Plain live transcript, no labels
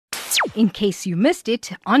in case you missed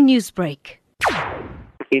it on Newsbreak.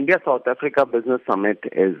 India-South Africa Business Summit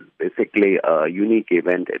is basically a unique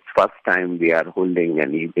event. It's first time we are holding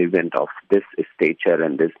an event of this stature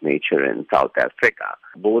and this nature in South Africa.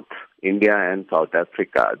 Both India and South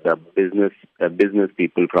Africa, the business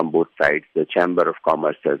people from both sides, the Chamber of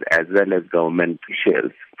Commerce as well as government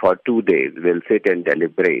officials, for 2 days will sit and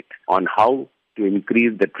deliberate on how to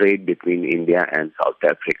increase the trade between India and South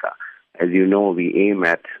Africa. As you know, we aim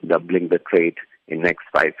at doubling the trade in next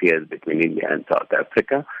 5 years between India and South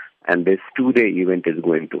Africa, and this 2-day event is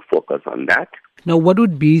going to focus on that. Now, what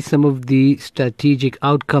would be some of the strategic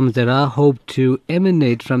outcomes that are hoped to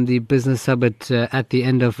emanate from the business summit at the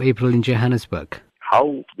end of April in Johannesburg?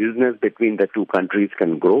 How business between the two countries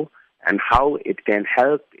can grow and how it can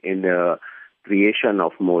help in the creation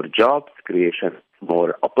of more jobs, creation of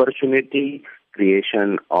more opportunity,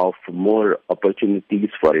 creation of more opportunities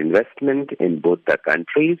for investment in both the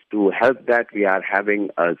countries. To help that, there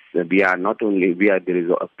is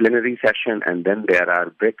a plenary session, and then there are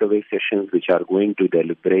breakaway sessions which are going to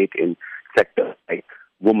deliberate in sectors like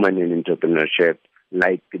women in entrepreneurship,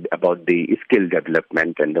 like about the skill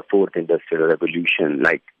development and the fourth industrial revolution,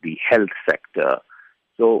 like the health sector,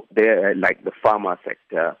 so there like the pharma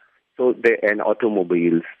sector. And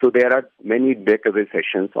automobiles. So there are many breakaway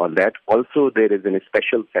sessions on that. Also, there is a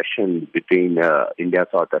special session between India,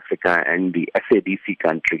 South Africa and the SABC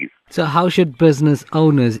countries. So how should business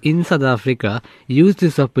owners in South Africa use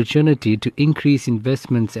this opportunity to increase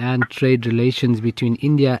investments and trade relations between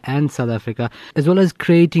India and South Africa, as well as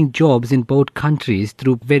creating jobs in both countries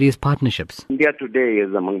through various partnerships? India today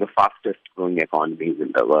is among the fastest growing economies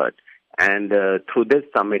in the world. And through this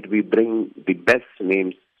summit, we bring the best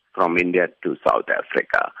names from India to South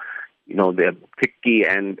Africa. You know, the FICCI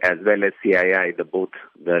and as well as CII, both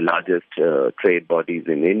the largest trade bodies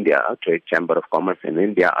in India, Trade Chamber of Commerce in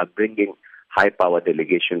India, are bringing high-power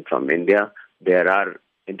delegation from India. There are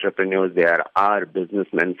entrepreneurs, there are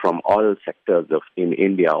businessmen from all sectors in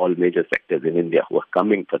India, all major sectors in India who are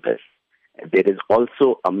coming for this. There is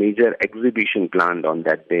also a major exhibition planned on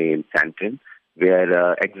that day in Sandton,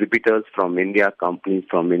 where exhibitors from India, companies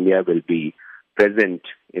from India will be present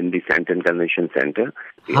in the Sandton Convention Centre.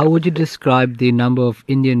 How would you describe the number of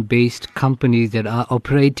Indian-based companies that are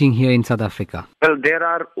operating here in South Africa? Well, there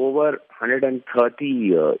are over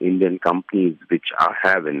 130 Indian companies which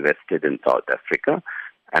have invested in South Africa.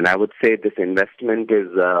 And I would say this investment is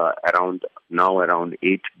around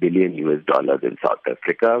 $8 billion in South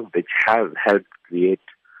Africa, which have helped create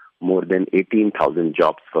more than 18,000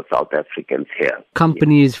 jobs for South Africans here.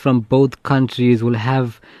 Companies from both countries will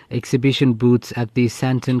have exhibition booths at the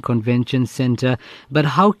Sandton Convention Centre. But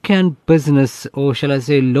how can business, or shall I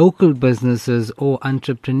say local businesses or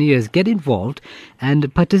entrepreneurs, get involved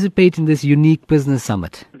and participate in this unique business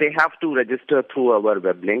summit? They have to register through our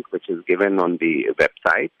web link, which is given on the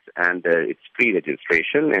website, and it's free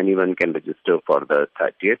registration. Anyone can register for the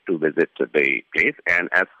 30th to visit the place. And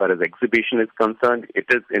as far as exhibition is concerned, it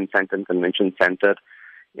is in Sandton Convention Centre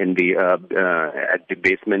in the at the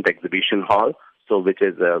basement exhibition hall, so which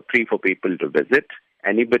is free for people to visit.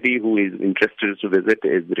 Anybody who is interested to visit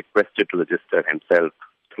is requested to register himself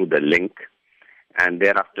through the link, and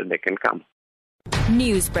thereafter they can come.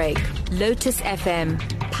 Newsbreak, Lotus FM,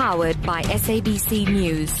 powered by SABC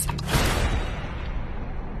News.